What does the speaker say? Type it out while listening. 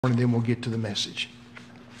And then we'll get to the message.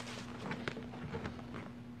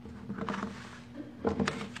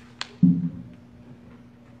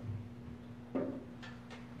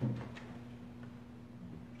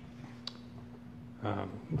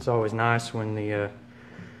 It's always nice when the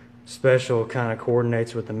special kind of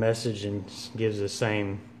coordinates with the message and gives the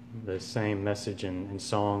same message and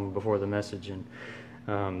song before the message. And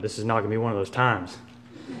this is not going to be one of those times.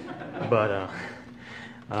 But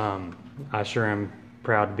I sure am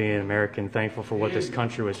proud to be an American, thankful for what this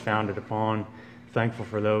country was founded upon, thankful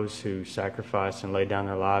for those who sacrificed and laid down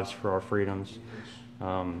their lives for our freedoms.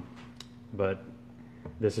 But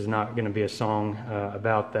this is not going to be a song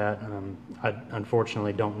about that. I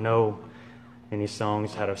unfortunately don't know any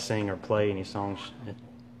songs, how to sing or play any songs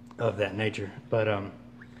of that nature. But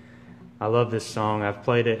I love this song. I've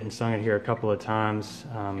played it and sung it here a couple of times.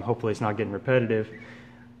 Hopefully it's not getting repetitive.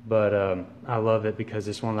 But I love it because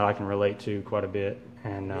it's one that I can relate to quite a bit.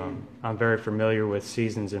 And I'm very familiar with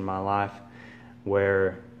seasons in my life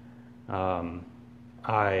where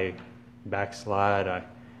I backslide,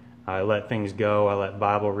 I let things go, I let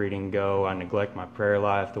Bible reading go, I neglect my prayer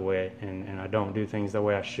life and I don't do things the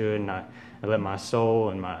way I should, and I let my soul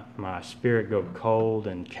and my spirit go cold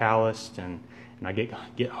and calloused, and I get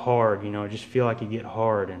hard, I just feel like you get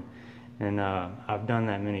hard. And I've done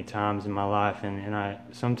that many times in my life, and I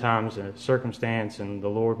sometimes a circumstance and the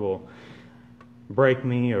Lord will break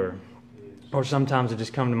me, or sometimes I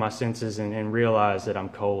just come to my senses and realize that I'm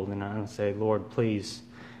cold, and I say, Lord, please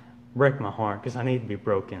break my heart, because I need to be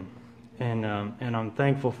broken. And I'm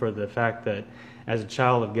thankful for the fact that as a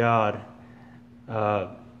child of God,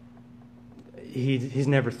 He's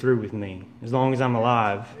never through with me. As long as I'm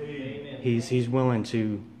alive, He's willing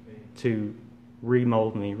to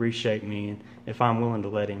remold me, reshape me, if I'm willing to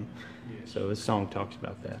let Him. So this song talks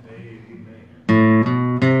about that.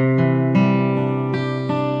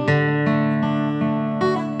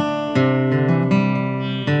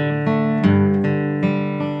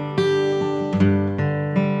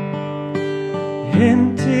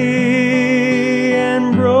 Empty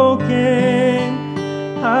and broken,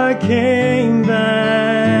 I came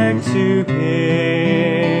back to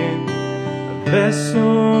Him, a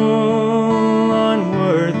vessel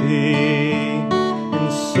unworthy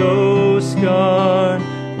and so scarred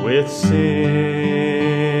with sin.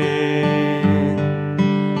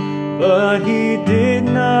 But He did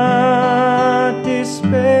not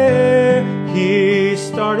despair, He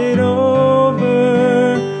started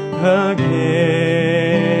over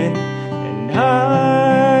again. And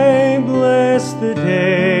I bless the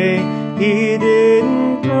day He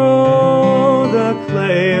didn't throw the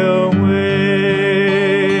clay away.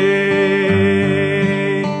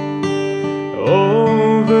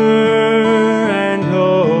 Over and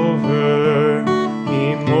over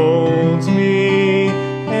He molds me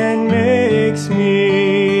and makes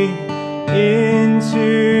me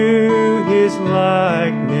into His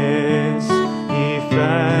likeness. He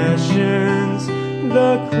fashions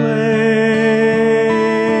the clay,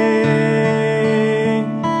 a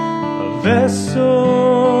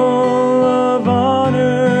vessel of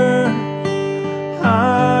honor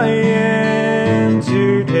I am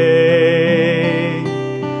today,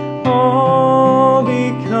 all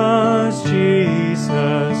because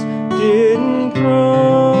Jesus didn't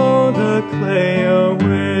throw the clay away.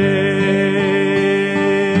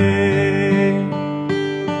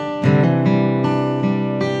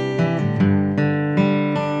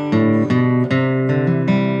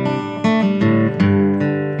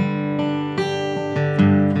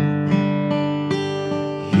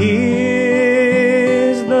 He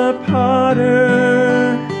is the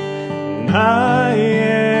potter, and I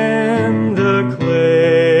am the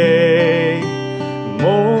clay,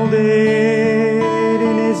 molded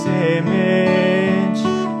in His image.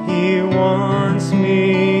 He wants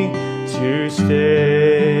me to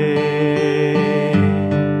stay.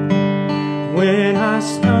 When I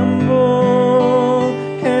stumble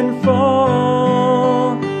and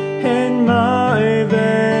fall and my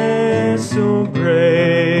vessel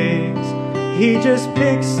breaks, He just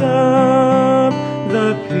picks up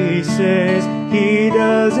the pieces. He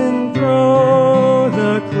doesn't throw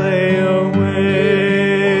the clay away.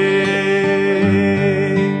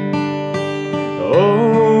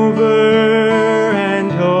 Over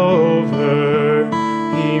and over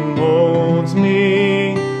He molds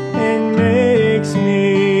me and makes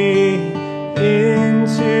me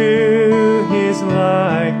into His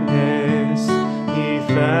likeness. He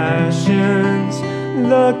fashions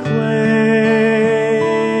the clay,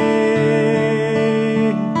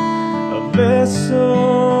 a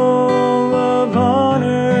vessel of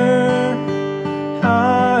honor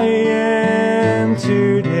I am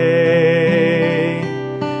today. today.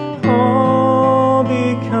 All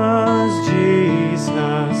because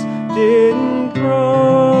Jesus didn't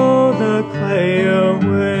throw the clay away.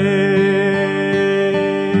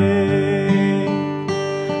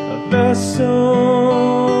 A vessel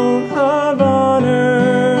of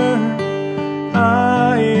honor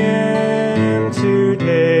I am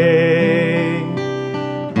today.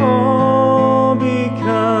 All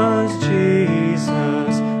because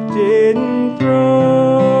Jesus didn't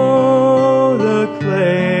throw the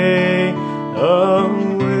clay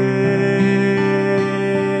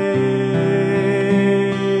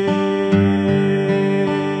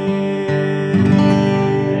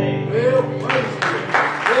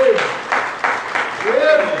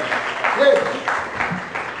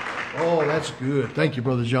Oh, that's good. Thank you,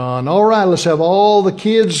 Brother John. All right, let's have all the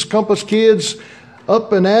kids, Compass kids,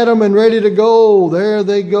 up and at 'em and ready to go. There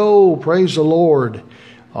they go. Praise the Lord.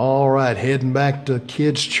 All right, heading back to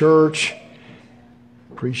kids' church.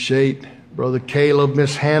 Appreciate Brother Caleb,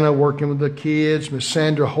 Miss Hannah working with the kids, Miss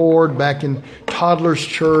Sandra Horde back in toddlers'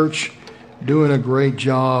 church, doing a great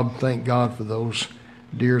job. Thank God for those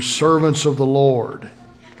dear servants of the Lord.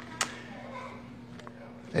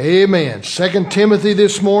 Amen. 2 Timothy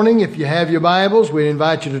this morning. If you have your Bibles, we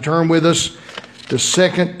invite you to turn with us to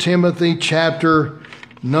 2 Timothy chapter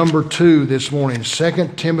number 2 this morning.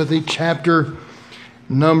 2 Timothy chapter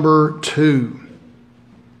number 2.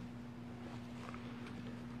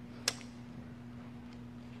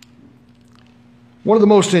 One of the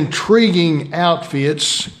most intriguing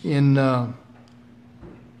outfits in the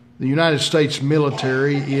United States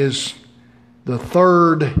military is the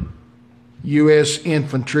 3rd U.S.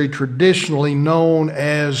 Infantry, traditionally known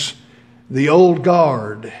as the Old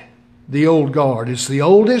Guard. The Old Guard. It's the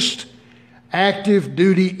oldest active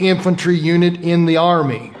duty infantry unit in the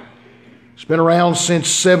Army. It's been around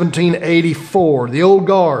since 1784. The Old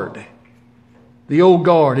Guard. The Old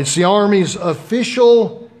Guard. It's the Army's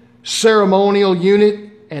official ceremonial unit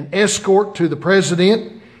and escort to the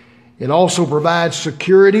President. It also provides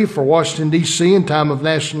security for Washington, D.C. in time of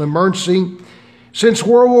national emergency. Since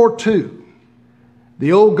World War II,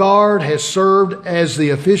 the Old Guard has served as the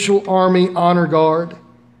official Army Honor Guard.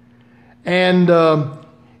 And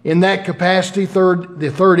in that capacity,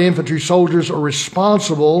 the 3rd Infantry soldiers are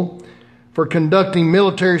responsible for conducting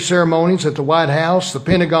military ceremonies at the White House, the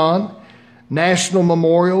Pentagon, national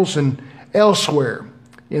memorials, and elsewhere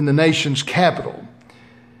in the nation's capital.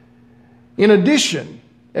 In addition,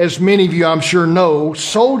 as many of you I'm sure know,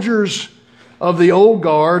 soldiers of the Old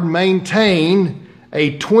Guard maintain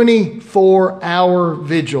a 24-hour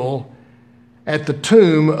vigil at the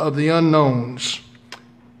Tomb of the Unknowns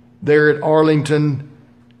there at Arlington,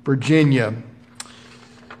 Virginia.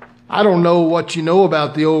 I don't know what you know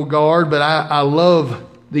about the Old Guard, but I love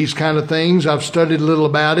these kind of things. I've studied a little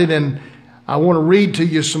about it, and I want to read to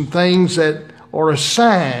you some things that are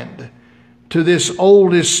assigned to this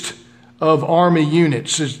oldest of Army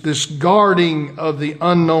units, this guarding of the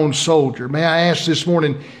unknown soldier. May I ask this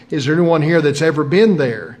morning, is there anyone here that's ever been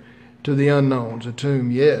there to the unknowns, a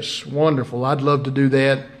tomb? Yes, wonderful. I'd love to do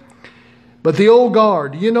that. But the Old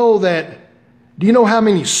Guard, do you know how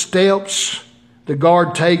many steps the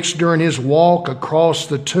guard takes during his walk across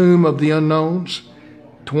the Tomb of the Unknowns?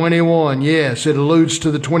 21, yes. It alludes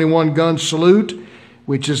to the 21-gun salute,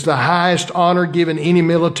 which is the highest honor given any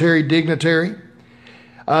military dignitary.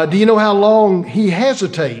 Do you know how long he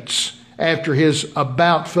hesitates after his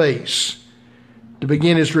about face to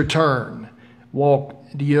begin his return?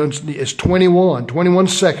 It's 21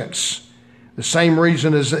 seconds. The same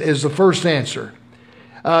reason as the first answer.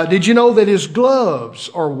 Did you know that his gloves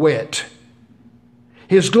are wet?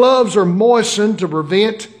 His gloves are moistened to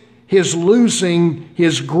prevent his losing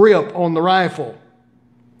his grip on the rifle.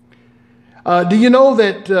 Do you know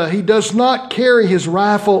that he does not carry his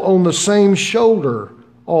rifle on the same shoulder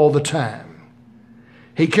all the time?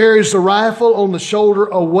 He carries the rifle on the shoulder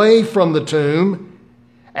away from the tomb.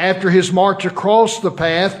 After his march across the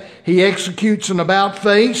path, he executes an about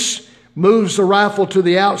face, moves the rifle to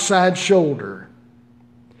the outside shoulder.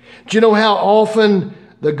 Do you know how often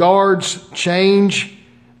the guards change?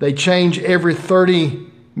 They change every 30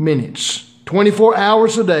 minutes. 24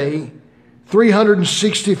 hours a day,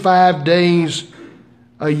 365 days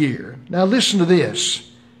a year. Now listen to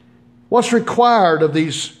this. What's required of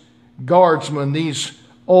these guardsmen, these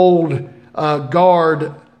old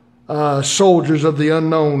guard soldiers of the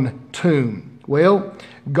unknown tomb? Well,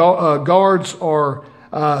 guards are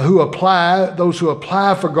those who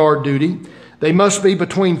apply for guard duty. They must be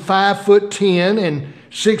between 5'10" and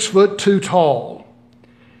 6'2" tall.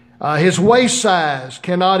 His waist size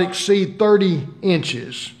cannot exceed 30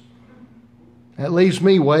 inches. That leaves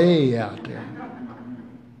me way out there.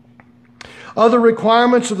 Other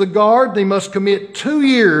requirements of the guard: they must commit 2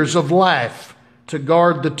 years of life to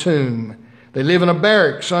guard the tomb. They live in a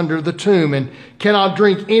barracks under the tomb and cannot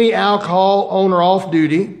drink any alcohol on or off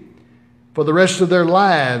duty for the rest of their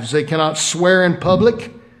lives. They cannot swear in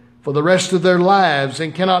public for the rest of their lives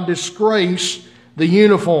and cannot disgrace the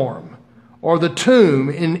uniform or the tomb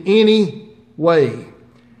in any way.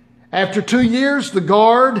 After 2 years, the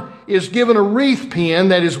guard is given a wreath pin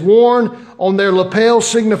that is worn on their lapel,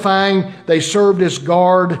 signifying they served as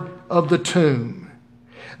guard of the tomb.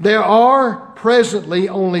 There are presently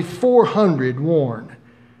only 400 worn.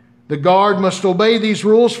 The guard must obey these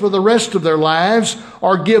rules for the rest of their lives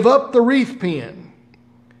or give up the wreath pin.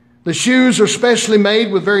 The shoes are specially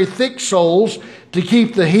made with very thick soles to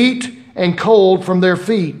keep the heat and cold from their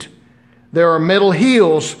feet. There are metal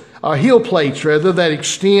heel plates that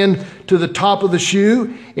extend to the top of the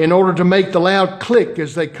shoe in order to make the loud click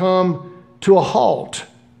as they come to a halt.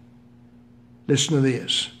 Listen to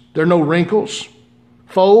this. There are no wrinkles,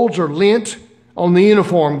 folds, or lint on the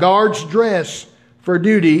uniform. Guards dress for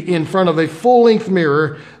duty in front of a full-length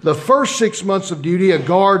mirror. The first 6 months of duty, a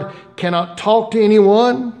guard cannot talk to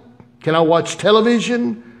anyone, cannot watch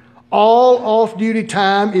television. All off-duty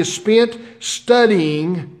time is spent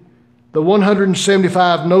studying the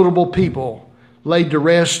 175 notable people laid to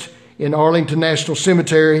rest in Arlington National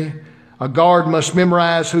Cemetery. A guard must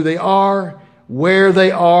memorize who they are, where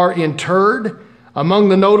they are interred. Among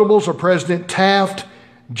the notables are President Taft,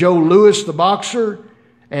 Joe Louis, the boxer,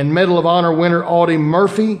 and Medal of Honor winner Audie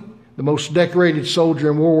Murphy, the most decorated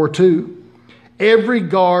soldier in World War II. Every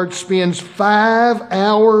guard spends 5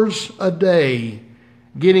 hours a day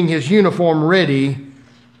getting his uniform ready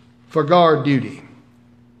for guard duty.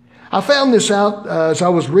 I found this out as I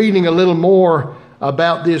was reading a little more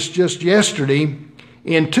about this just yesterday.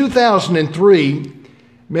 In 2003,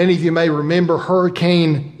 many of you may remember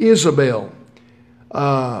Hurricane Isabel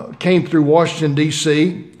came through Washington,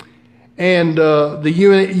 D.C., and the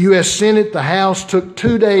U.S. Senate, the House, took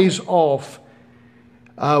 2 days off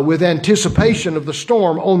with anticipation of the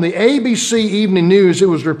storm. On the ABC Evening News, it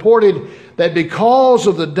was reported that because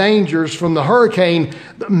of the dangers from the hurricane,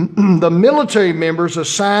 the military members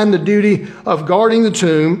assigned the duty of guarding the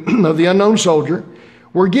tomb of the unknown soldier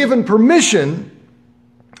were given permission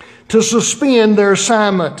to suspend their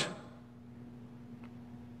assignment.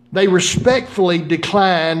 They respectfully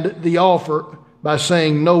declined the offer by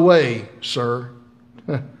saying, "No way, sir."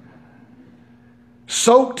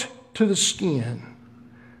 Soaked to the skin,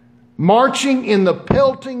 marching in the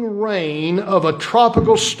pelting rain of a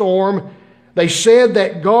tropical storm, they said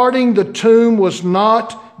that guarding the tomb was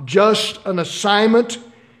not just an assignment,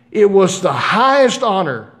 it was the highest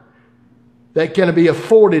honor that can be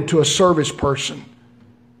afforded to a service person.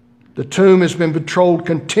 The tomb has been patrolled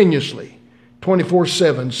continuously,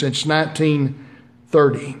 24/7 since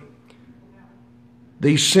 1930.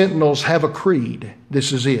 These sentinels have a creed.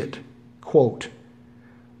 This is it. Quote,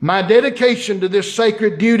 "My dedication to this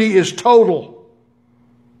sacred duty is total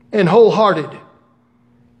and wholehearted.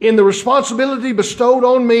 In the responsibility bestowed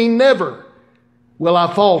on me, never will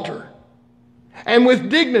I falter. And with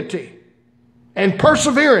dignity and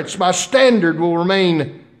perseverance, my standard will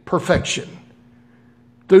remain perfection.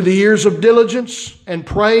 Through the years of diligence and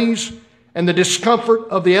praise and the discomfort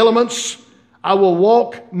of the elements, I will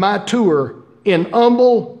walk my tour in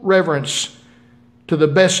humble reverence to the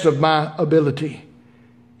best of my ability.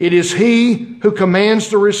 It is He who commands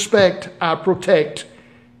the respect I protect.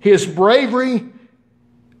 His bravery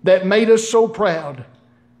that made us so proud,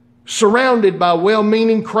 surrounded by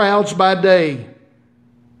well-meaning crowds by day,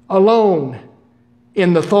 alone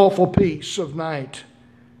in the thoughtful peace of night.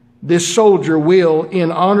 This soldier will,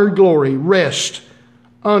 in honored glory, rest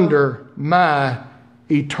under my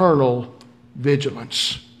eternal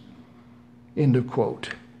vigilance." End of quote.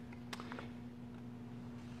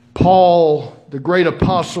 Paul, the great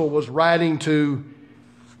apostle, was writing to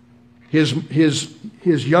his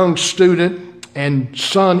young student and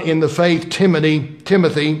son in the faith,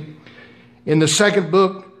 Timothy. In the second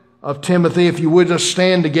book of Timothy, if you would just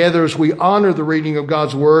stand together as we honor the reading of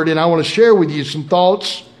God's Word. And I want to share with you some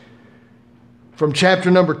thoughts from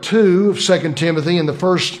chapter number 2 of 2 Timothy in the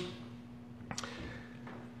first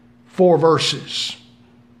 4 verses.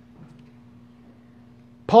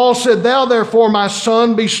 Paul said, "Thou therefore, my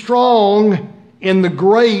son, be strong in the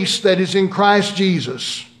grace that is in Christ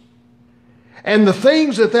Jesus. And the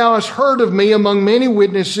things that thou hast heard of me among many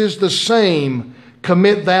witnesses, the same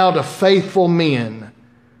commit thou to faithful men,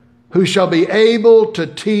 who shall be able to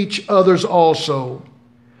teach others also.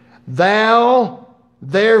 Thou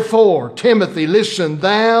therefore," Timothy, listen,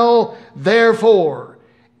 "thou therefore,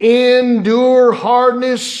 endure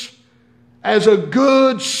hardness as a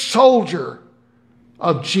good soldier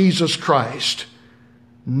of Jesus Christ.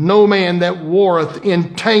 No man that warreth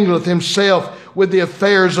entangleth himself with the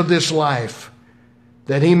affairs of this life,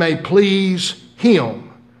 that he may please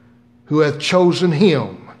him who hath chosen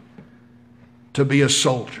him to be a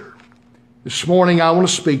soldier. This morning I want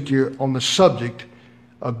to speak to you on the subject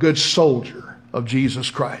of good soldier of Jesus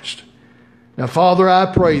Christ. Now, Father,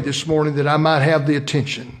 I pray this morning that I might have the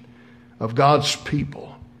attention of God's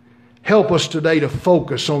people. Help us today to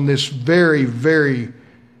focus on this very, very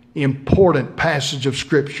important passage of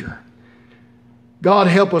Scripture. God,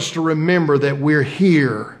 help us to remember that we're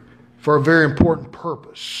here for a very important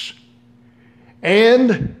purpose.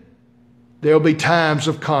 And there'll be times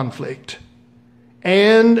of conflict.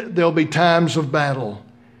 And there'll be times of battle.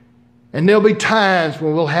 And there'll be times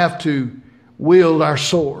when we'll have to wield our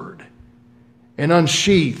sword and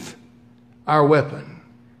unsheath our weapon.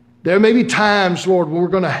 There may be times, Lord, when we're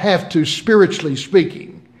going to have to, spiritually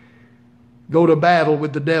speaking, go to battle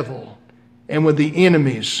with the devil and with the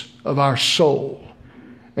enemies of our soul.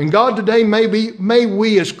 And God, today may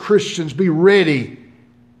we as Christians be ready,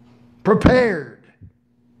 prepared,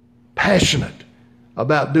 passionate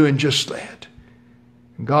about doing just that.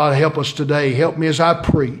 And God, help us today. Help me as I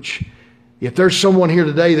preach. If there's someone here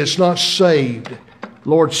today that's not saved,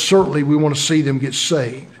 Lord, certainly we want to see them get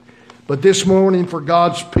saved. But this morning, for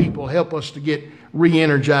God's people, help us to get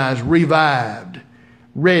re-energized, revived,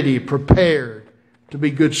 ready, prepared to be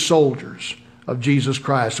good soldiers of Jesus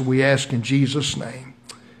Christ. And we ask in Jesus' name.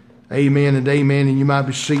 Amen and amen. And you might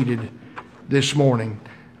be seated this morning.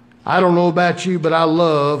 I don't know about you, but I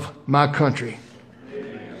love my country.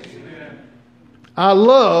 I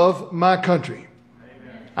love my country.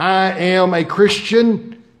 I am a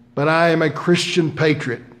Christian, but I am a Christian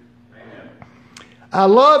patriot. I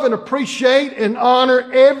love and appreciate and honor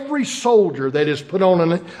every soldier that has put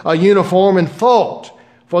on a uniform and fought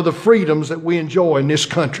for the freedoms that we enjoy in this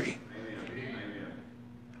country.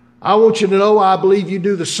 I want you to know I believe you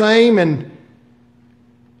do the same, and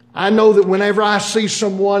I know that whenever I see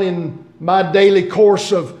someone in my daily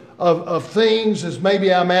course of things, as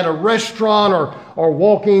maybe I'm at a restaurant or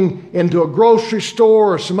walking into a grocery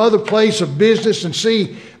store or some other place of business and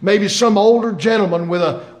see maybe some older gentleman with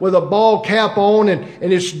a ball cap on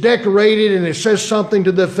and it's decorated and it says something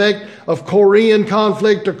to the effect of Korean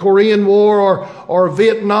conflict or Korean War or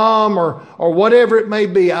Vietnam or whatever it may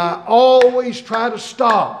be, I always try to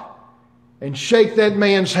stop and shake that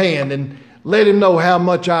man's hand and let him know how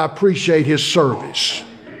much I appreciate his service.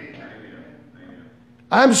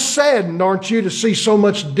 I'm saddened, aren't you, to see so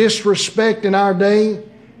much disrespect in our day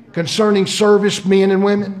concerning service men and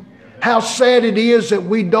women. How sad it is that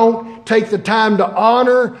we don't take the time to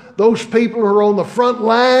honor those people who are on the front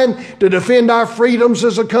line to defend our freedoms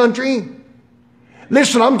as a country.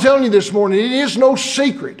 Listen, I'm telling you this morning, it is no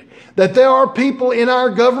secret that there are people in our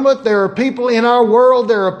government, there are people in our world,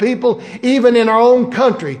 there are people even in our own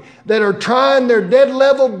country that are trying their dead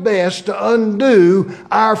level best to undo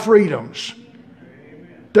our freedoms,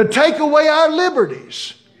 to take away our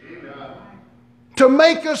liberties, to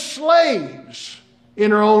make us slaves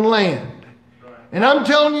in our own land. And I'm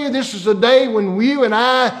telling you, this is a day when you and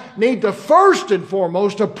I need to first and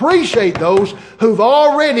foremost appreciate those who've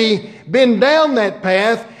already been down that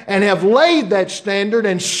path and have laid that standard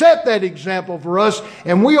and set that example for us.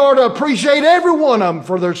 And we ought to appreciate every one of them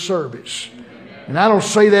for their service. And I don't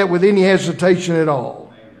say that with any hesitation at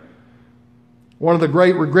all. One of the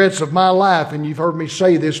great regrets of my life, and you've heard me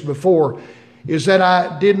say this before, is that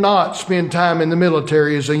I did not spend time in the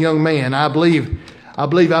military as a young man. I believe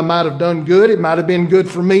I might have done good. It might have been good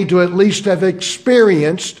for me to at least have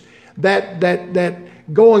experienced that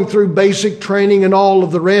going through basic training and all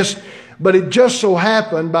of the rest. But it just so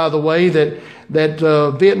happened, by the way,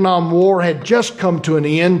 that Vietnam War had just come to an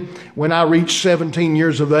end when I reached 17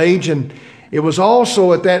 years of age. And it was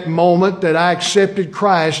also at that moment that I accepted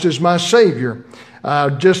Christ as my Savior,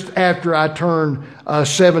 just after I turned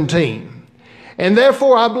 17. And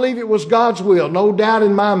therefore, I believe it was God's will, no doubt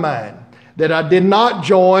in my mind, that I did not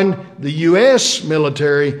join the U.S.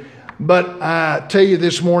 military. But I tell you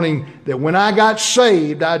this morning that when I got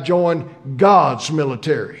saved, I joined God's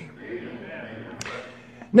military.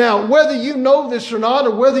 Now, whether you know this or not,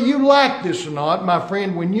 or whether you like this or not, my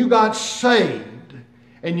friend, when you got saved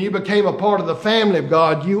and you became a part of the family of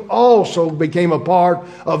God, you also became a part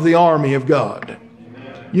of the army of God.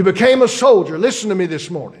 You became a soldier. Listen to me this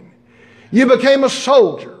morning. You became a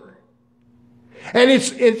soldier. And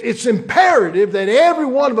it's imperative that every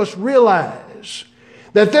one of us realize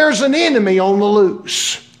that there's an enemy on the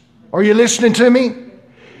loose. Are you listening to me?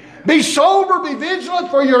 Be sober, be vigilant,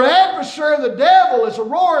 for your adversary, the devil, as a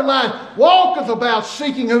roaring lion, walketh about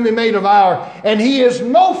seeking whom he may devour, and he is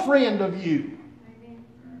no friend of you.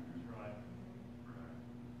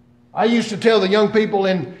 I used to tell the young people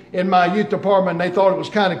in my youth department, and they thought it was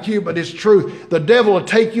kind of cute, but it's true. The devil will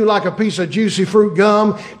take you like a piece of juicy fruit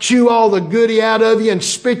gum, chew all the goody out of you, and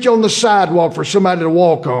spit you on the sidewalk for somebody to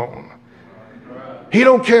walk on. He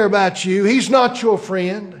don't care about you. He's not your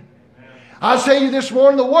friend. I tell you this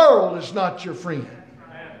morning, the world is not your friend.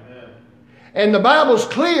 And the Bible's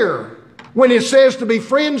clear when it says to be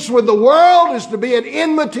friends with the world is to be at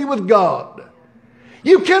enmity with God.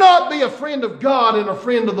 You cannot be a friend of God and a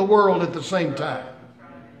friend of the world at the same time.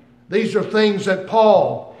 These are things that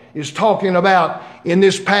Paul is talking about in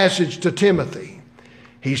this passage to Timothy.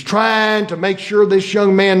 He's trying to make sure this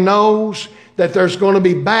young man knows that there's going to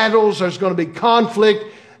be battles, there's going to be conflict,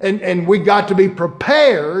 and we've got to be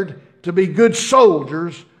prepared to be good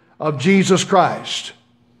soldiers of Jesus Christ.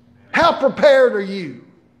 How prepared are you?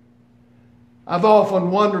 I've often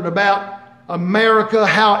wondered about America,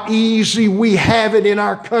 how easy we have it in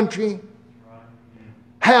our country,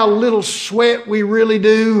 how little sweat we really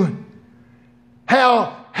do,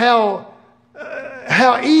 how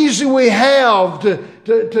easy we have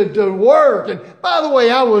to work. And by the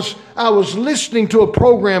way, I was listening to a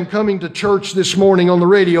program coming to church this morning on the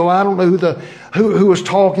radio. I don't know who was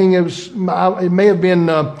talking. It may have been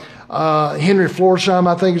Henry Florsheim,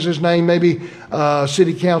 I think is his name. Maybe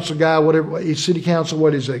city council guy, whatever. City council,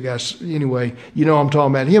 what is that guy? Anyway, you know what I'm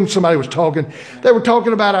talking about. Him, somebody was talking. They were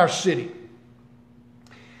talking about our city.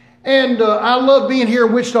 And I love being here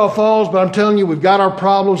in Wichita Falls, but I'm telling you, we've got our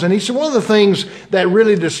problems. And he said one of the things that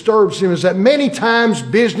really disturbs him is that many times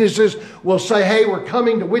businesses will say, hey, we're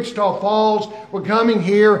coming to Wichita Falls. We're coming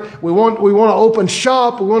here. We want to open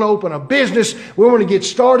shop. We want to open a business. We want to get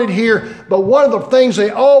started here. But one of the things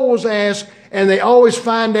they always ask, and they always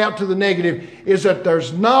find out to the negative, is that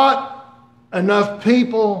there's not enough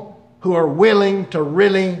people who are willing to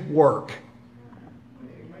really work.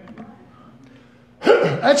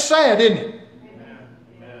 That's sad, isn't it?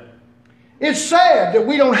 It's sad that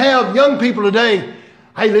we don't have young people today.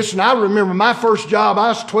 Hey, listen, I remember my first job. I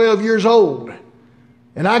was 12 years old.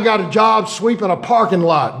 And I got a job sweeping a parking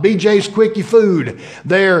lot, BJ's Quickie Food,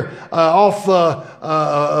 there off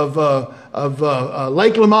of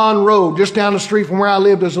Lake Lamont Road, just down the street from where I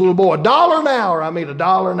lived as a little boy. $1 an hour. I made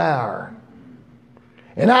 $1 an hour.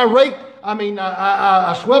 And I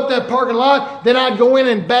swept that parking lot. Then I'd go in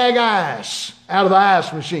and bag ice out of the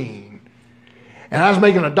ice machine. And I was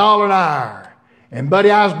making $1 an hour. And buddy,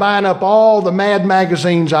 I was buying up all the Mad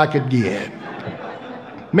magazines I could get.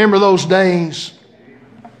 Remember those days?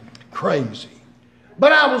 Crazy.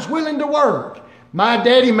 But I was willing to work. My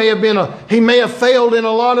daddy may have failed in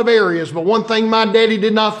a lot of areas, but one thing my daddy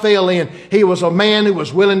did not fail in, he was a man who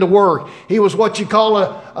was willing to work. He was what you call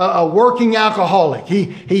a working alcoholic.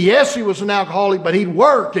 Yes, he was an alcoholic, but he'd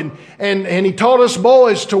work, and he taught us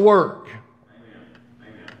boys to work.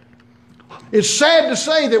 It's sad to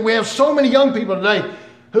say that we have so many young people today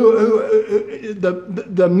who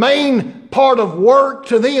the main part of work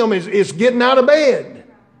to them is getting out of bed.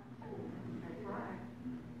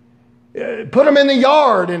 Put them in the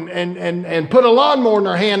yard and put a lawnmower in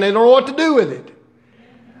their hand. They don't know what to do with it.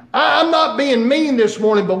 I'm not being mean this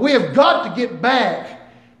morning, but we have got to get back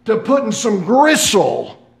to putting some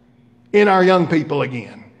gristle in our young people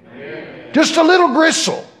again. Amen. Just a little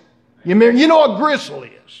gristle. You know what gristle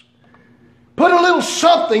is. Put a little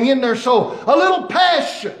something in their soul, a little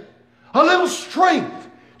passion, a little strength,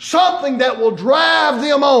 something that will drive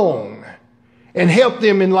them on and help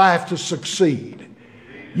them in life to succeed.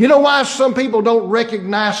 You know why some people don't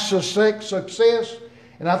recognize success?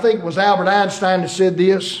 And I think it was Albert Einstein that said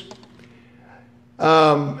this.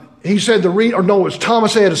 He said it was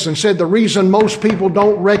Thomas Edison said the reason most people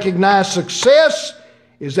don't recognize success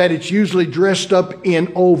is that it's usually dressed up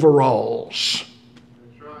in overalls.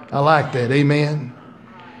 I like that. Amen.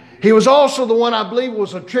 He was also the one I believe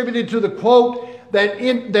was attributed to the quote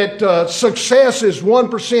that success is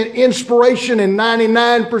 1% inspiration and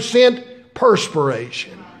 99%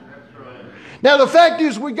 perspiration. Now, the fact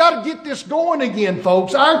is, we got to get this going again,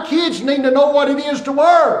 folks. Our kids need to know what it is to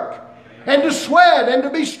work and to sweat and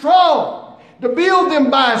to be strong, to build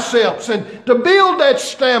them biceps and to build that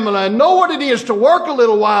stamina and know what it is to work a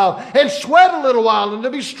little while and sweat a little while and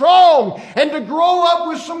to be strong and to grow up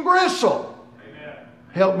with some gristle. Amen.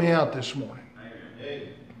 Help me out this morning. Amen.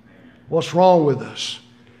 What's wrong with us?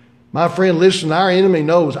 My friend, listen, our enemy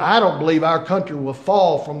knows. I don't believe our country will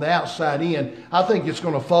fall from the outside in. I think it's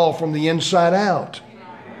going to fall from the inside out.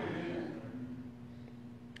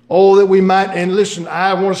 Oh, that we might, and listen,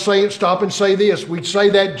 I want to say it, stop and say this. We say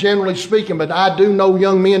that generally speaking, but I do know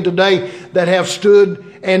young men today that have stood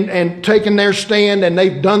and taken their stand, and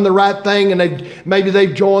they've done the right thing, and maybe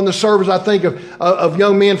they've joined the service. I think of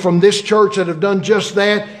young men from this church that have done just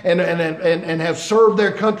that and have served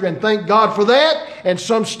their country, and thank God for that. And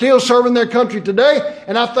some still serving their country today,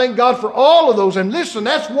 and I thank God for all of those. And listen,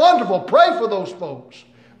 that's wonderful. Pray for those folks.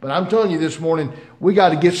 But I'm telling you this morning, we got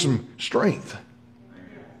to get some strength.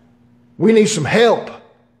 We need some help.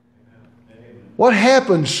 What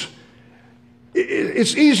happens?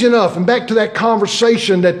 It's easy enough. And back to that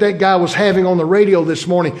conversation that guy was having on the radio this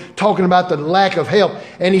morning, talking about the lack of help.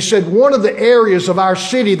 And he said one of the areas of our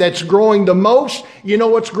city that's growing the most, you know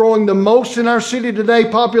what's growing the most in our city today,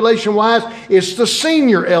 population-wise? It's the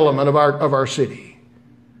senior element of our city.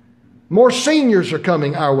 More seniors are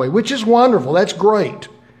coming our way, which is wonderful. That's great.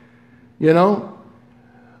 You know?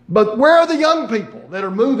 But where are the young people that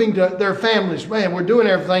are moving to their families? Man, we're doing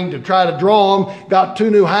everything to try to draw them. Got 2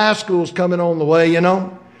 new high schools coming on the way, you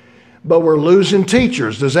know. But we're losing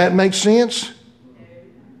teachers. Does that make sense?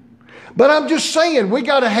 But I'm just saying, we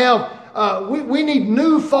got to have, we need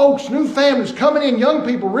new folks, new families coming in, young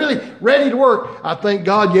people really ready to work. I thank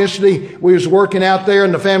God yesterday we was working out there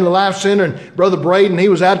in the Family Life Center, and Brother Braden, he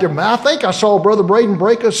was out there. I think I saw Brother Braden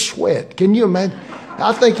break a sweat. Can you imagine?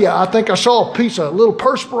 I think I saw a little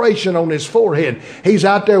perspiration on his forehead. He's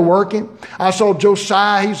out there working. I saw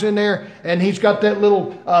Josiah, he's in there, and he's got that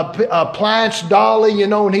little appliance dolly, you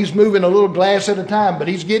know, and he's moving a little glass at a time, but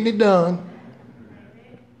he's getting it done.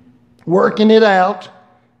 Working it out.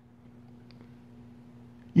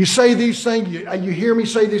 You say these things, you hear me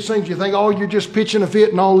say these things, you think, oh, you're just pitching a fit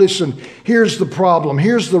and all. Listen, here's the problem.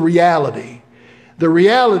 Here's the reality. The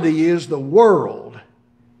reality is the world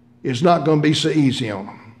is not going to be so easy on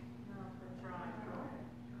them.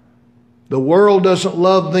 The world doesn't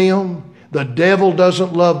love them. The devil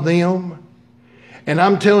doesn't love them. And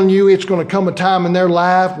I'm telling you, it's going to come a time in their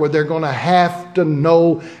life where they're going to have to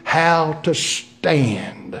know how to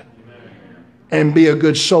stand and be a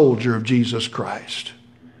good soldier of Jesus Christ.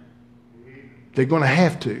 They're going to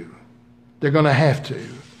have to. They're going to have to.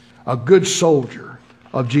 A good soldier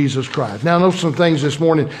of Jesus Christ. Now, I know some things this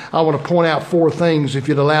morning. I want to point out 4 things. If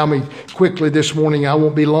you'd allow me quickly this morning, I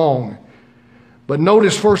won't be long. But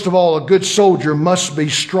notice, first of all, a good soldier must be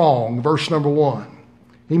strong. Verse number 1.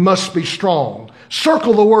 He must be strong.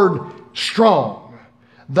 Circle the word strong.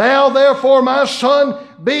 Thou, therefore, my son,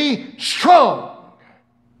 be strong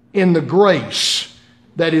in the grace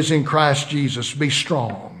that is in Christ Jesus. Be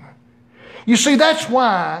strong. You see, that's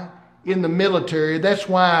why in the military, that's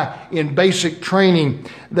why in basic training,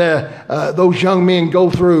 those young men go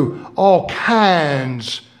through all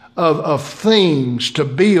kinds of things to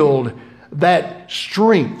build that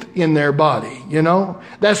strength in their body, you know.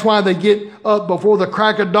 That's why they get up before the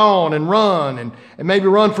crack of dawn and run and maybe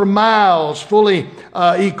run for miles fully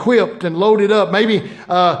equipped and loaded up. Maybe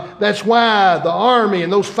that's why the Army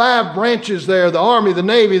and those 5 branches there, the Army, the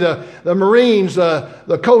Navy, the Marines,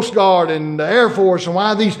 the Coast Guard and the Air Force, and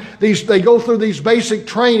why these they go through these basic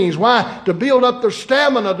trainings. Why? To build up their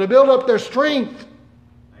stamina, to build up their strength.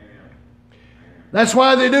 That's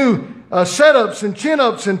why they do set-ups and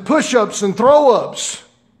chin-ups and push-ups and throw-ups.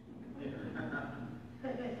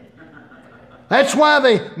 That's why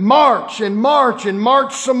they march and march and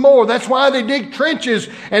march some more. That's why they dig trenches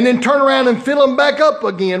and then turn around and fill them back up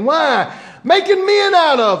again. Why? Making men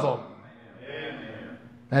out of them.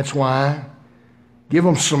 That's why. Give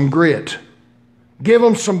them some grit. Give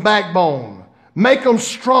them some backbone. Make them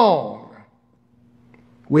strong.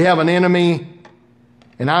 We have an enemy,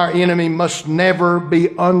 and our enemy must never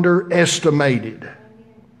be underestimated.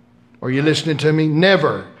 Are you listening to me?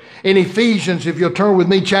 Never. In Ephesians, if you'll turn with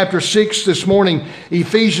me, chapter 6 this morning,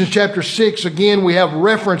 Ephesians chapter 6, again, we have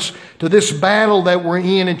reference to this battle that we're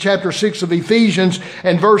in chapter 6 of Ephesians.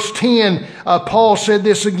 And verse 10, Paul said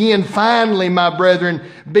this again, finally, my brethren,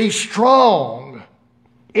 be strong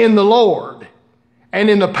in the Lord and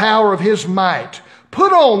in the power of his might.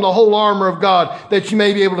 Put on the whole armor of God that you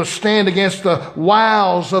may be able to stand against the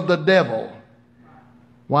wiles of the devil.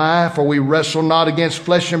 Why? For we wrestle not against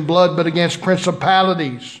flesh and blood, but against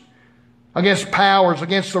principalities, against powers,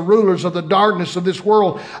 against the rulers of the darkness of this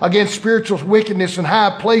world, against spiritual wickedness in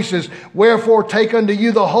high places. Wherefore take unto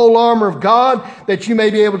you the whole armor of God, that you may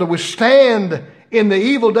be able to withstand in the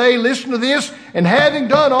evil day. Listen to this. And having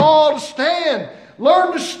done all to stand,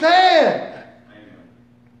 learn to stand.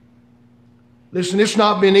 Listen, it's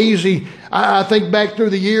not been easy. I think back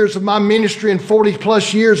through the years of my ministry and 40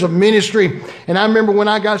 plus years of ministry. And I remember when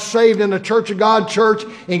I got saved in the Church of God church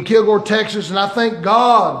in Kilgore, Texas. And I thank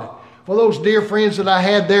God for those dear friends that I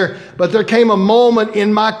had there. But there came a moment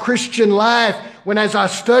in my Christian life when, as I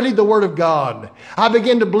studied the Word of God, I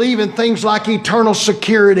began to believe in things like eternal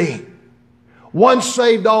security. Once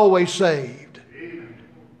saved, always saved.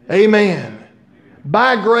 Amen.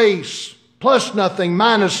 By grace, plus nothing,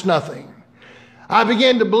 minus nothing. I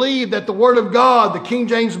began to believe that the Word of God, the King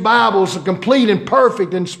James Bible, is a complete and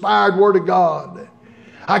perfect inspired Word of God.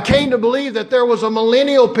 I came to believe that there was a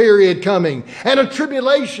millennial period coming and a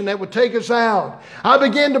tribulation that would take us out. I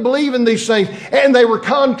began to believe in these things, and they were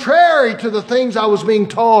contrary to the things I was being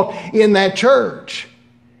taught in that church.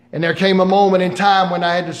 And there came a moment in time when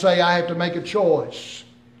I had to say, I have to make a choice.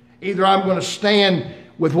 Either I'm going to stand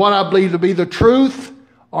with what I believe to be the truth,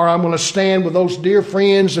 or I'm going to stand with those dear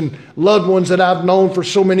friends and loved ones that I've known for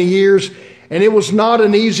so many years. And it was not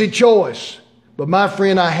an easy choice. But my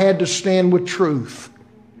friend, I had to stand with truth.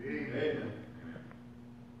 Amen.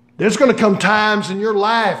 There's going to come times in your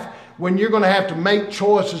life when you're going to have to make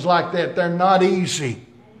choices like that. They're not easy.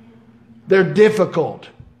 They're difficult.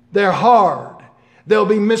 They're hard. They'll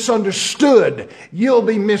be misunderstood. You'll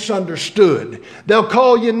be misunderstood. They'll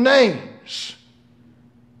call you names.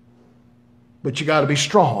 But you got to be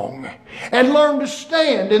strong and learn to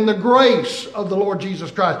stand in the grace of the Lord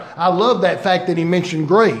Jesus Christ. I love that fact that he mentioned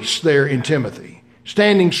grace there in Timothy.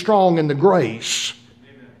 Standing strong in the grace.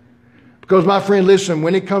 Because my friend, listen,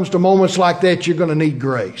 when it comes to moments like that, you're going to need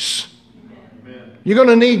grace. You're going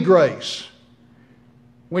to need grace.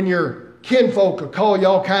 When your kinfolk will call you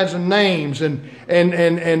all kinds of names and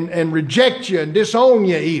reject you and disown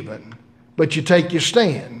you even. But you take your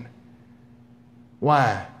stand.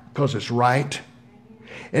 Why? Because it's right.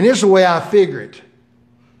 And this is the way I figure it.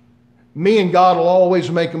 Me and God will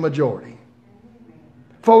always make a majority.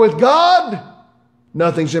 For with God,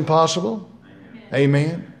 nothing's impossible.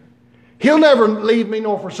 Amen. He'll never leave me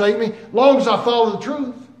nor forsake me, long as I follow the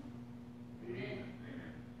truth.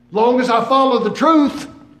 Long as I follow the truth.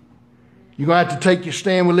 You're going to have to take your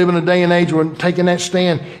stand. We live in a day and age when taking that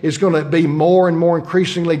stand is going to be more and more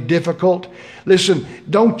increasingly difficult. Listen,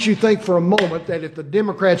 don't you think for a moment that if the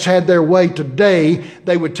Democrats had their way today,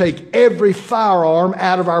 they would take every firearm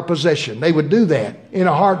out of our possession. They would do that in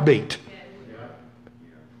a heartbeat.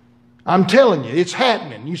 I'm telling you, it's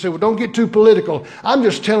happening. You say, well, don't get too political. I'm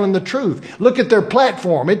just telling the truth. Look at their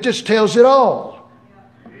platform. It just tells it all.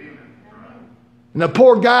 And the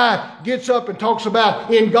poor guy gets up and talks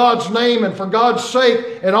about in God's name and for God's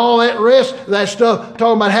sake and all that rest, that stuff,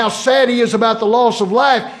 talking about how sad he is about the loss of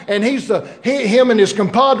life. And him and his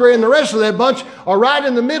compadre and the rest of that bunch are right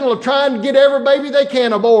in the middle of trying to get every baby they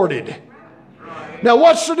can aborted. Now,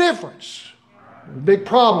 what's the difference? Big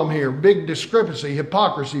problem here, big discrepancy,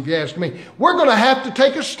 hypocrisy, if you ask me. We're going to have to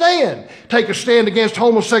take a stand. Take a stand against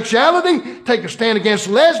homosexuality. Take a stand against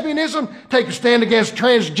lesbianism. Take a stand against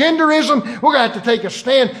transgenderism. We're going to have to take a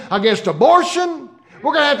stand against abortion.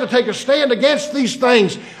 We're going to have to take a stand against these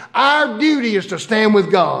things. Our duty is to stand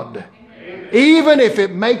with God. Amen. Even if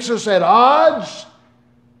it makes us at odds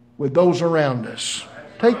with those around us.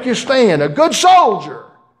 Take your stand. A good soldier.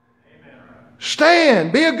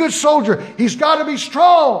 Stand. Be a good soldier. He's got to be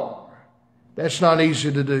strong. That's not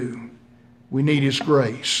easy to do. We need His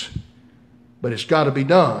grace. But it's got to be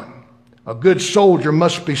done. A good soldier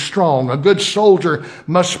must be strong. A good soldier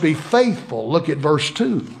must be faithful. Look at verse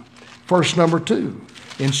 2. Verse number 2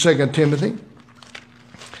 in 2 Timothy.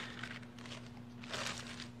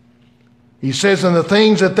 He says, and the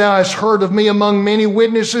things that thou hast heard of me among many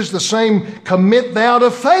witnesses, the same commit thou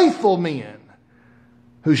to faithful men,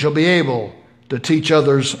 who shall be able to teach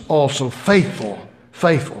others also. Faithful.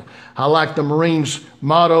 I like the Marines'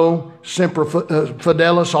 motto, Semper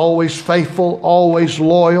Fidelis, always faithful, always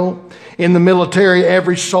loyal. In the military,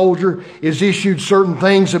 every soldier is issued certain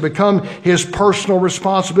things that become his personal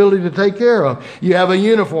responsibility to take care of. You have a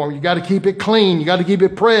uniform. You got to keep it clean. You got to keep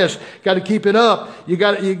it pressed. You got to keep it up.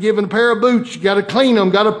 You're given a pair of boots. You got to clean them.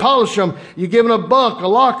 Got to polish them. You're given a bunk, a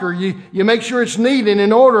locker. You make sure it's neat and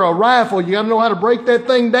in order. A rifle. You got to know how to break that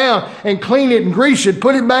thing down and clean it and grease it.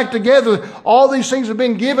 Put it back together. All these things have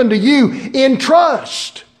been given to you in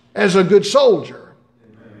trust as a good soldier.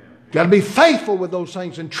 Got to be faithful with those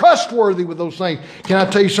things and trustworthy with those things. Can I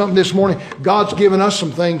tell you something this morning? God's given us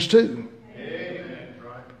some things too. Amen.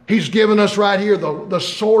 He's given us right here the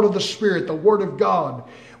sword of the Spirit, the Word of God.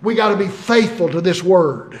 We got to be faithful to this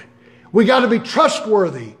Word. We got to be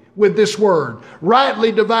trustworthy with this Word,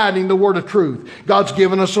 rightly dividing the Word of truth. God's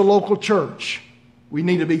given us a local church. We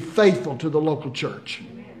need to be faithful to the local church.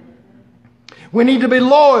 We need to be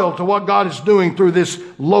loyal to what God is doing through this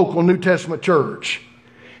local New Testament church.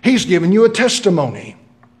 He's given you a testimony.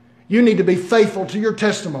 You need to be faithful to your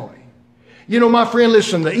testimony. You know, my friend,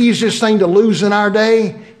 listen, the easiest thing to lose in our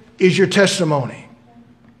day is your testimony.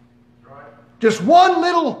 Just one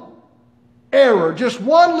little error, just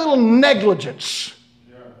one little negligence,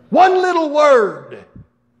 one little word,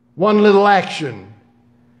 one little action.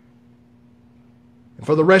 And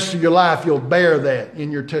for the rest of your life, you'll bear that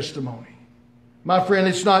in your testimony. My friend,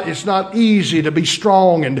 it's not easy to be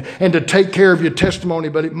strong and to take care of your testimony,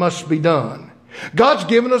 but it must be done. God's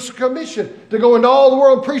given us a commission to go into all the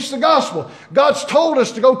world and preach the gospel. God's told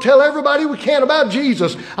us to go tell everybody we can about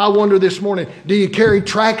Jesus. I wonder this morning, do you carry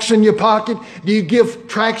tracts in your pocket? Do you give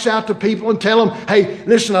tracts out to people and tell them, hey,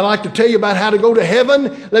 listen, I'd like to tell you about how to go to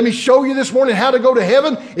heaven. Let me show you this morning how to go to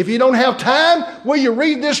heaven. If you don't have time, will you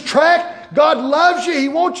read this tract? God loves you. He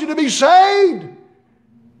wants you to be saved.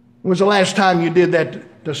 When was the last time you did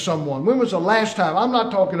that to someone? When was the last time?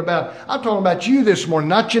 I'm talking about you this morning,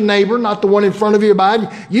 not your neighbor, not the one in front of you,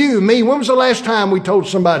 you, me. When was the last time we told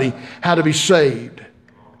somebody how to be saved?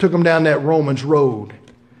 Took them down that Romans road.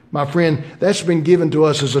 My friend, that's been given to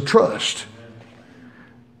us as a trust.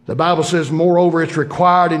 The Bible says, moreover, it's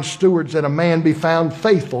required in stewards that a man be found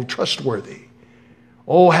faithful, trustworthy.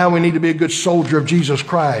 Oh, how we need to be a good soldier of Jesus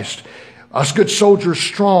Christ. A good soldier is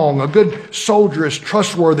strong. A good soldier is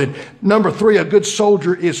trustworthy. Number 3, a good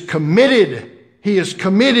soldier is committed. He is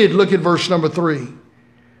committed. Look at verse number 3.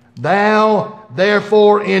 Thou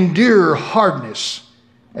therefore endure hardness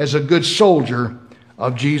as a good soldier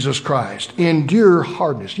of Jesus Christ. Endure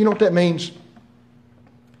hardness. You know what that means?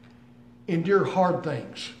 Endure hard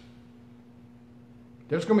things.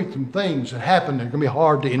 There's going to be some things that happen that are going to be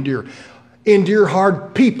hard to endure. Endure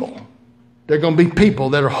hard people. There are going to be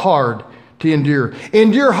people that are hard to endure.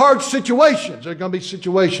 Endure hard situations. There are going to be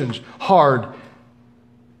situations hard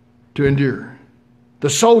to endure. The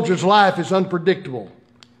soldier's life is unpredictable.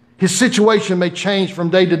 His situation may change from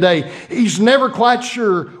day to day. He's never quite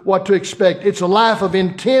sure what to expect. It's a life of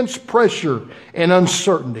intense pressure and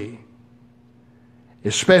uncertainty,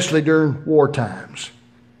 especially during war times.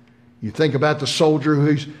 You think about the soldier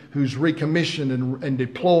who's recommissioned and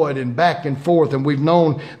deployed and back and forth, and we've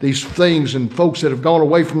known these things and folks that have gone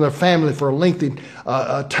away from their family for a lengthy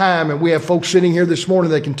time, and we have folks sitting here this morning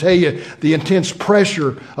that can tell you the intense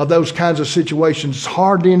pressure of those kinds of situations. It's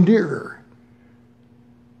hard to endure,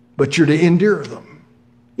 but you're to endure them.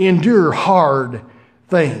 Endure hard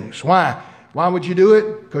things. Why? Why would you do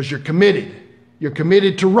it? Because you're committed. You're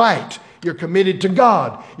committed to right. You're committed to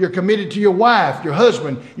God. You're committed to your wife, your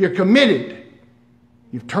husband. You're committed.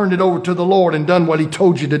 You've turned it over to the Lord and done what He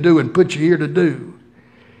told you to do and put you here to do.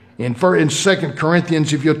 In 2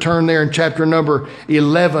 Corinthians, if you'll turn there in chapter number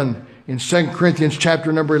 11, in 2 Corinthians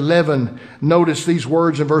chapter number 11, notice these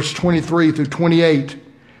words in verse 23 through 28.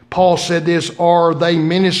 Paul said this, are they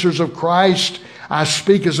ministers of Christ? I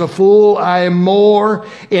speak as a fool. I am more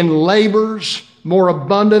in labors, more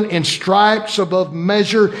abundant, in stripes above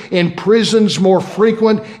measure, in prisons more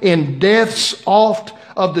frequent, in deaths oft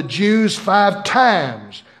of the Jews 5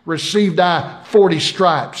 times received I 40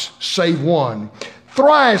 stripes, save one.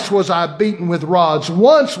 Thrice was I beaten with rods.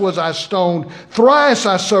 Once was I stoned. Thrice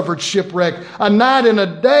I suffered shipwreck. A night and a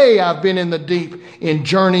day I've been in the deep, in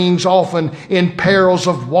journeyings often, in perils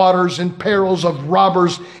of waters, in perils of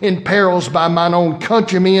robbers, in perils by mine own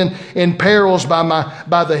countrymen, in perils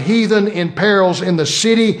by the heathen, in perils in the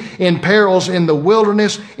city, in perils in the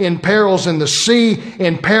wilderness, in perils in the sea,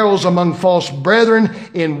 in perils among false brethren,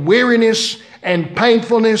 in weariness and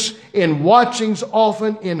painfulness, in watchings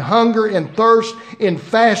often, in hunger and thirst, in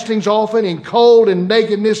fastings often, in cold and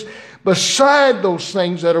nakedness, beside those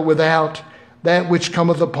things that are without, that which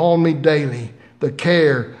cometh upon me daily, the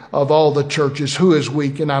care of all the churches. Who is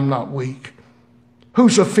weak and I'm not weak?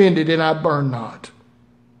 Who's offended and I burn not?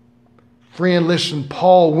 Friend, listen,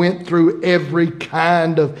 Paul went through every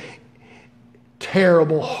kind of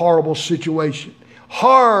terrible, horrible situation.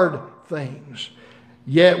 Hard things.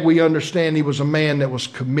 Yet we understand he was a man that was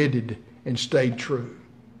committed and stayed true.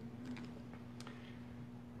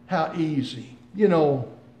 How easy,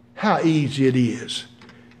 how easy it is.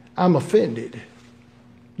 I'm offended.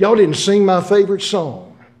 Y'all didn't sing my favorite song.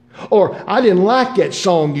 Or I didn't like that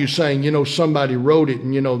song you sang. Somebody wrote it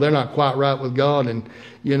and, they're not quite right with God. And,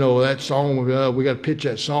 that song, we got to pitch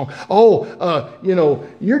that song.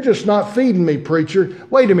 You're just not feeding me, preacher.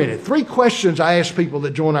 Wait a minute. 3 questions I ask people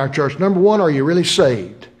that join our church. Number 1, are you really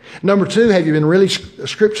saved? Number 2, have you been really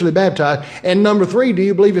scripturally baptized? And number 3, do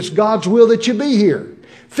you believe it's God's will that you be here?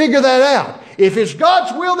 Figure that out. If it's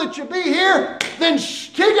God's will that you be here, then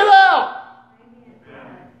stick it out.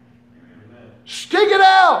 Stick it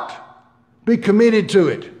out. Be committed to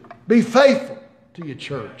it. Be faithful to your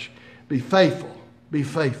church. Be faithful. Be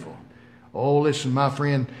faithful. Oh, listen, my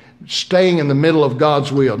friend, staying in the middle of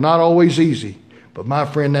God's will. Not always easy, but my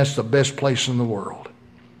friend, that's the best place in the world.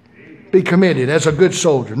 Be committed as a good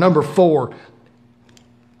soldier. Number 4,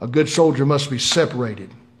 a good soldier must be separated.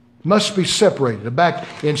 Must be separated.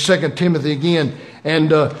 Back in 2 Timothy again and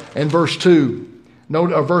verse 2.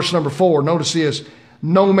 Verse number 4. Notice this.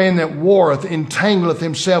 No man that warreth entangleth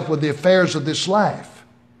himself with the affairs of this life.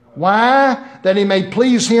 Why? That he may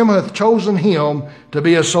please him who hath chosen him to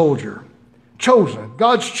be a soldier. Chosen.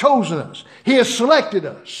 God's chosen us. He has selected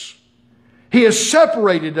us. He has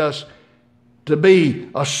separated us to be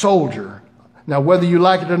a soldier. Now, whether you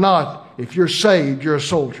like it or not, if you're saved, you're a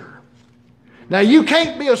soldier. Now, you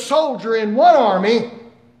can't be a soldier in one army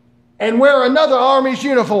and wear another army's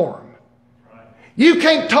uniform. You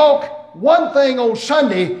can't talk one thing on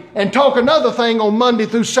Sunday and talk another thing on Monday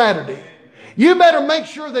through Saturday. You better make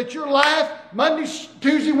sure that your life, Monday,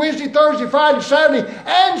 Tuesday, Wednesday, Thursday, Friday, Saturday,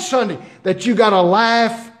 and Sunday, that you got a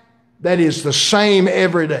life that is the same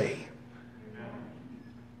every day.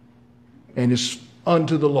 And it's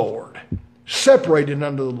unto the Lord. Separated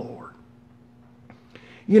unto the Lord.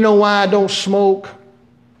 You know why I don't smoke?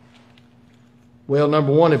 Well,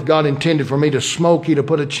 number one, if God intended for me to smoke, He'd have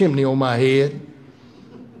put a chimney on my head.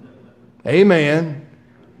 Amen.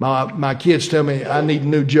 My kids tell me I need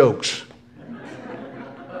new jokes.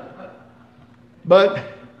 But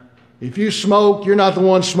if you smoke, you're not the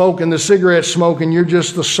one smoking the cigarette smoking, you're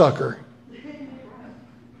just the sucker.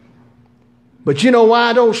 But you know why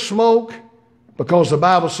I don't smoke? Because the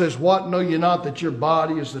Bible says, what, know you not that your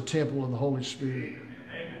body is the temple of the Holy Spirit?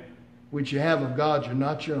 Which you have of God, you're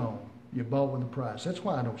not your own. You're bought with a price. That's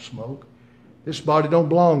why I don't smoke. This body don't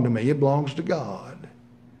belong to me. It belongs to God.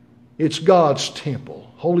 It's God's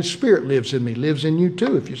temple. Holy Spirit lives in me. Lives in you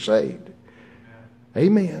too if you're saved.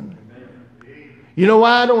 Amen. You know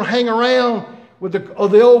why I don't hang around with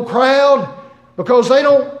the old crowd? Because they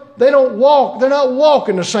don't walk. They're not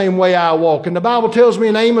walking the same way I walk. And the Bible tells me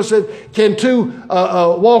in Amos that can two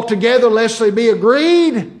walk together lest they be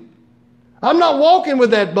agreed? I'm not walking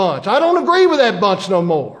with that bunch. I don't agree with that bunch no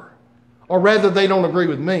more. Or rather, they don't agree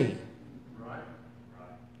with me.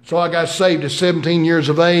 So I got saved at 17 years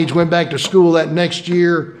of age, went back to school that next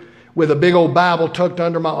year with a big old Bible tucked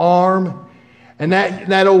under my arm. And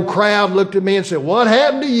that old crowd looked at me and said, what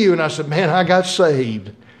happened to you? And I said, man, I got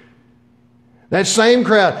saved. That same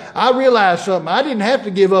crowd. I realized something. I didn't have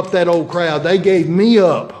to give up that old crowd. They gave me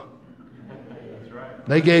up.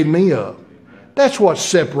 They gave me up. That's what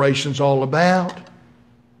separation's all about.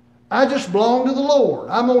 I just belong to the Lord.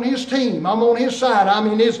 I'm on His team. I'm on His side. I'm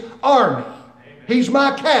in His army. He's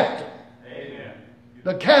my captain.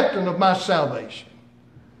 The captain of my salvation.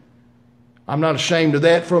 I'm not ashamed of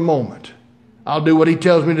that for a moment. I'll do what He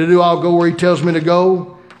tells me to do. I'll go where He tells me to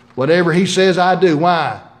go. Whatever He says, I do.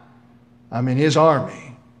 Why? I'm in His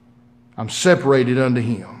army. I'm separated unto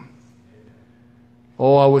Him.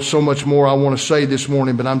 Oh, I was so much more I want to say this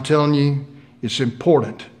morning, but I'm telling you, it's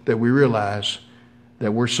important that we realize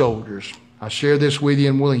that we're soldiers. I share this with you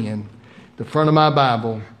and will end. The front of my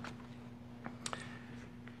Bible,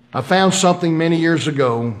 I found something many years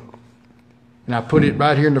ago, and I put it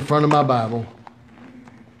right here in the front of my Bible.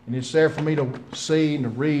 And it's there for me to see and to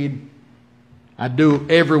read. I do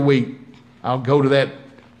every week. I'll go to that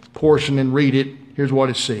portion and read it. Here's what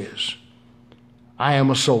it says. I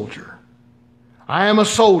am a soldier. I am a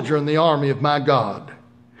soldier in the army of my God.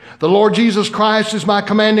 The Lord Jesus Christ is my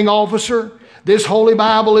commanding officer. This Holy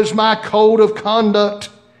Bible is my code of conduct.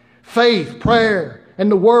 Faith, prayer,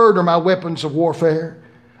 and the Word are my weapons of warfare.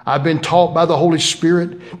 I've been taught by the Holy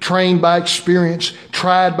Spirit, trained by experience,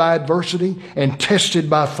 tried by adversity, and tested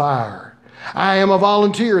by fire. I am a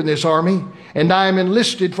volunteer in this army, and I am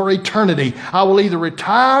enlisted for eternity. I will either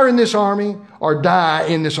retire in this army or die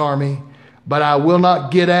in this army, but I will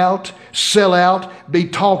not get out, sell out, be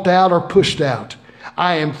talked out, or pushed out.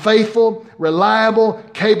 I am faithful, reliable,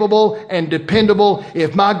 capable, and dependable.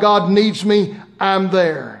 If my God needs me, I'm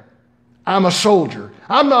there. I'm a soldier.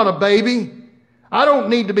 I'm not a baby. I don't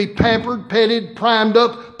need to be pampered, petted, primed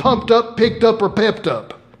up, pumped up, picked up, or pepped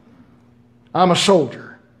up. I'm a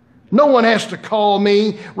soldier. No one has to call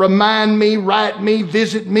me, remind me, write me,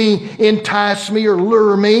 visit me, entice me, or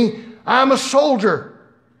lure me. I'm a soldier.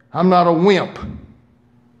 I'm not a wimp.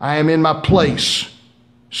 I am in my place,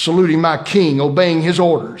 saluting my King, obeying His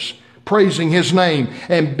orders, praising His name,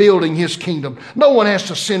 and building His kingdom. No one has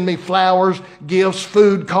to send me flowers, gifts,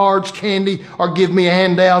 food, cards, candy, or give me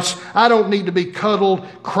handouts. I don't need to be cuddled,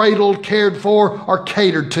 cradled, cared for, or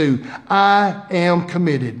catered to. I am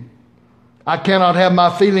committed. I cannot have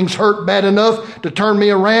my feelings hurt bad enough to turn me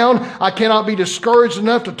around. I cannot be discouraged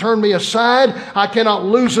enough to turn me aside. I cannot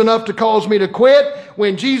lose enough to cause me to quit.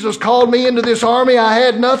 When Jesus called me into this army, I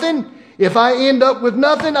had nothing. If I end up with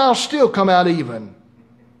nothing, I'll still come out even.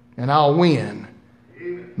 And I'll win.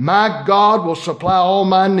 My God will supply all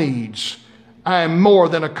my needs. I am more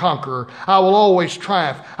than a conqueror. I will always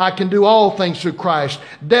triumph. I can do all things through Christ.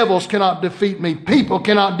 Devils cannot defeat me. People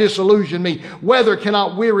cannot disillusion me. Weather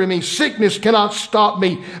cannot weary me. Sickness cannot stop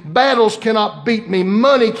me. Battles cannot beat me.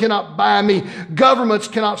 Money cannot buy me. Governments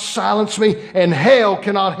cannot silence me. And hell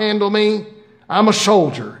cannot handle me. I'm a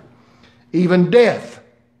soldier. Even death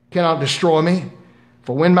cannot destroy me.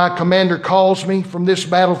 For when my commander calls me from this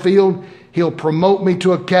battlefield, he'll promote me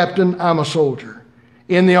to a captain. I'm a soldier.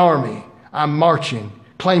 In the army, I'm marching,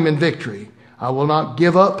 claiming victory. I will not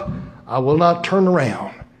give up. I will not turn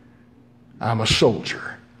around. I'm a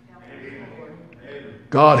soldier.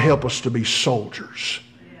 God help us to be soldiers.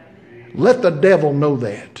 Let the devil know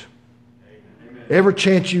that. Every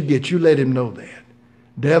chance you get, you let him know that.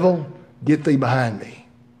 Devil, get thee behind me.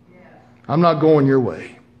 I'm not going your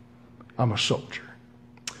way. I'm a soldier.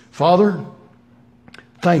 Father,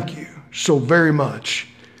 thank you so very much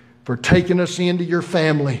for taking us into your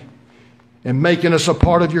family and making us a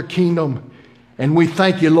part of your kingdom. And we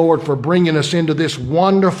thank you, Lord, for bringing us into this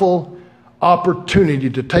wonderful opportunity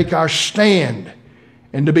to take our stand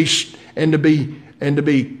and to be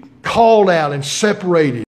called out and separated